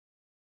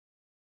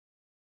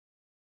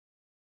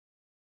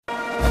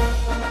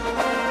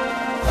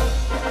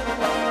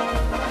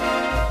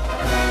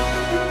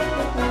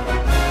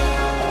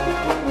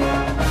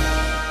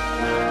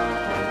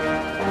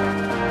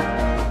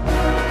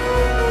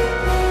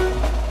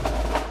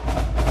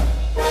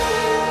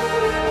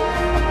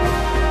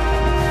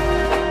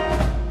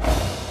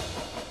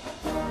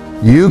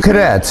You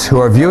cadets who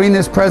are viewing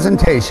this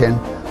presentation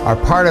are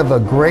part of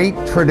a great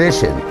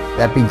tradition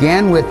that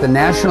began with the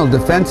National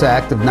Defense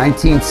Act of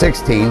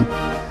 1916,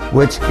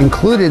 which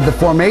included the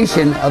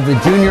formation of the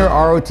Junior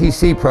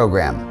ROTC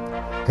program.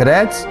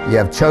 Cadets, you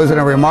have chosen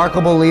a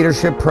remarkable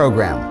leadership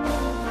program.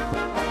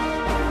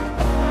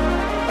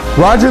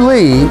 Roger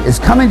Lee is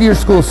coming to your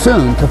school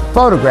soon to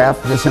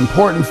photograph this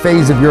important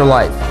phase of your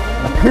life,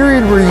 a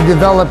period where you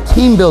develop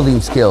team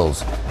building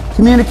skills,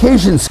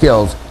 communication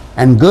skills,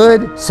 and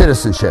good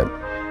citizenship.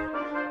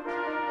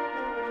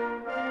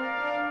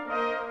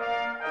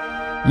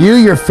 You,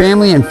 your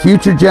family, and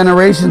future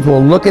generations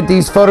will look at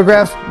these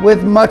photographs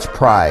with much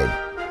pride.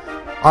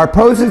 Our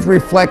poses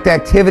reflect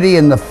activity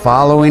in the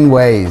following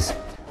ways.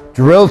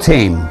 Drill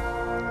team.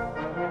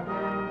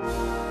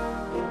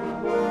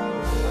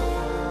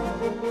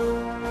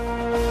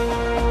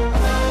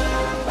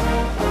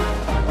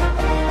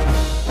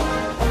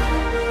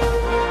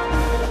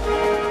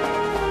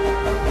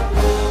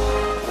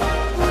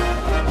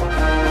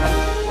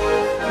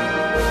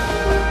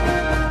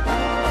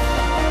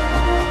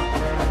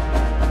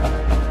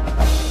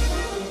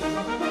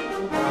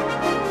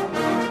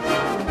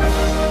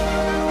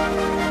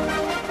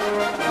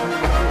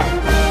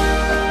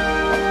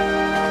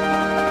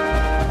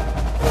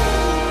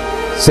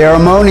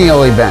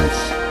 Ceremonial events.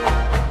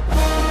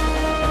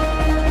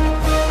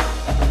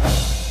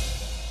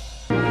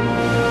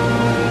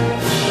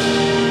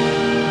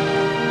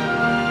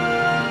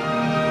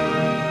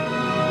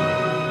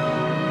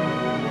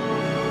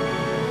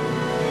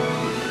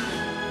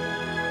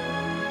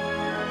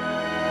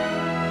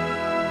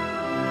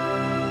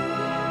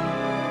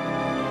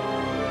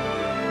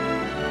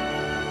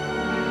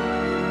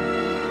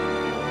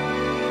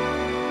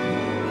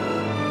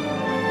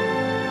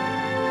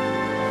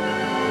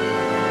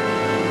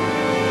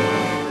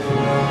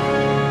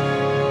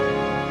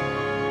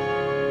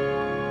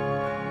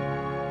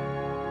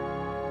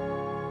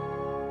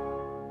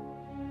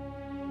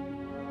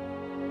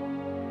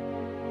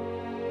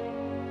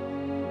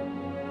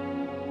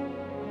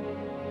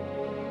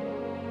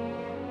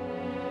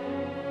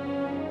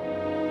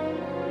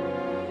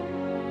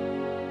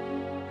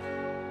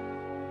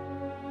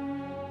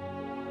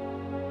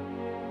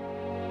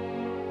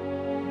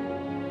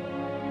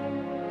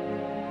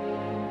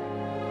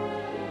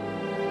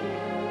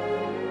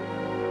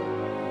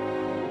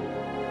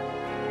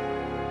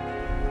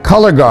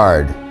 Color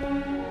guard.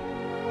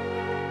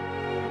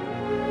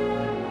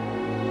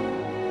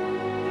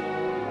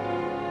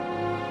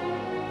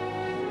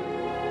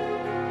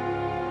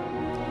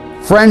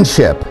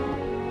 Friendship.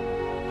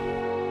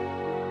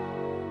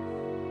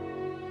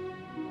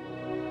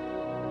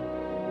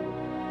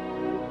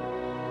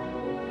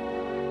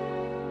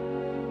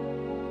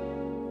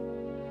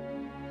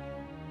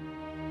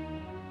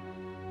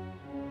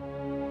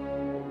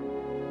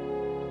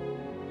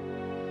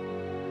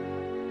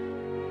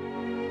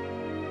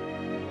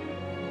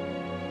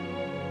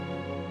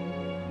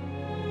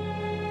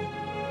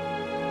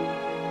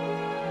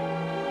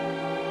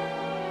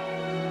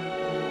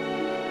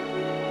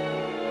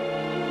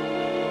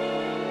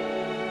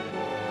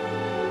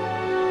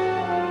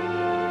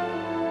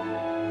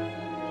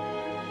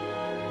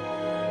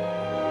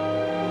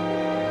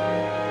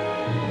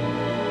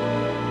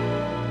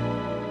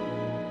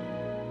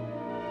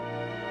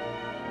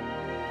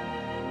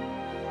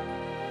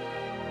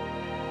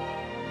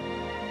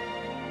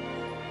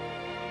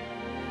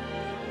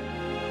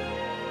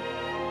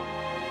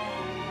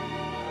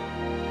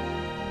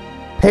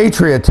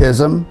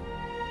 Patriotism.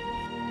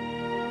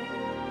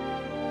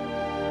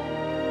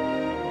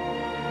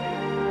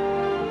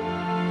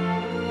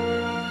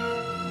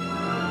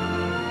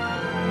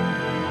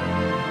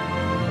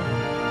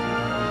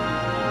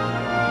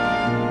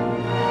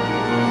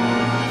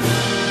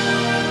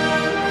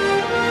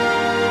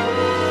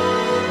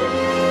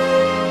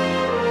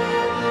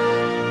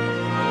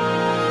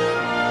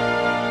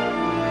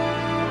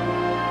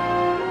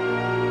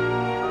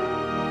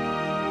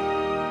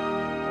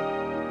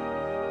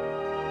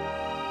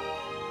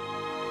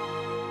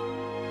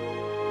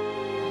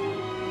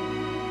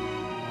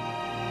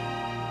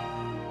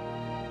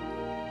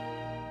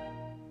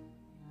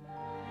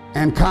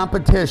 And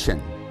competition.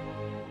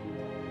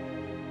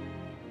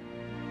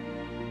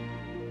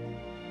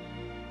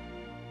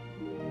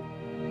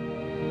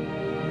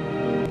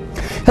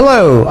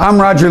 Hello,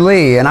 I'm Roger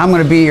Lee, and I'm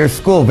going to be at your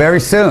school very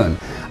soon.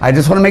 I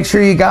just want to make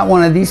sure you got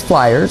one of these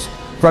flyers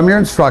from your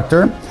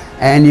instructor,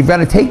 and you've got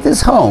to take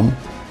this home,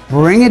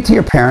 bring it to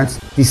your parents,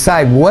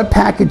 decide what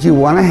package you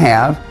want to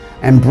have,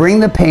 and bring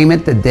the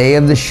payment the day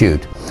of the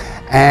shoot.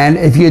 And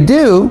if you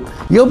do,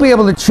 you'll be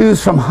able to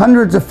choose from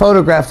hundreds of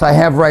photographs I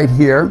have right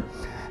here.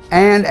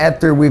 And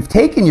after we've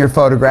taken your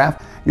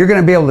photograph, you're going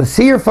to be able to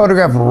see your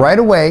photograph right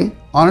away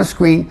on a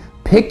screen,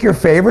 pick your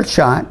favorite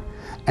shot,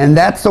 and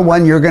that's the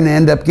one you're going to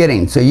end up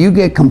getting. So you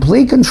get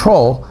complete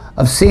control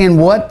of seeing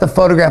what the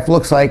photograph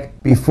looks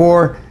like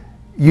before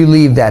you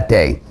leave that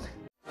day.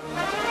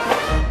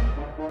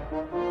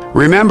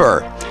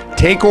 Remember,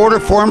 take order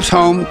forms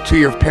home to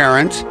your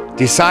parents,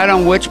 Decide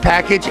on which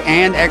package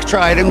and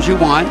extra items you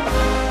want.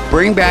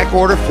 Bring back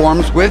order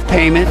forms with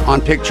payment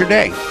on picture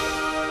day.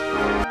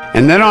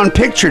 And then on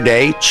picture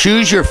day,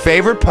 choose your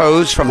favorite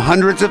pose from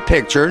hundreds of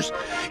pictures.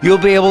 You'll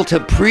be able to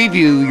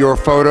preview your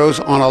photos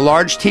on a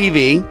large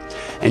TV,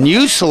 and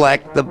you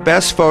select the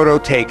best photo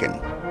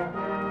taken.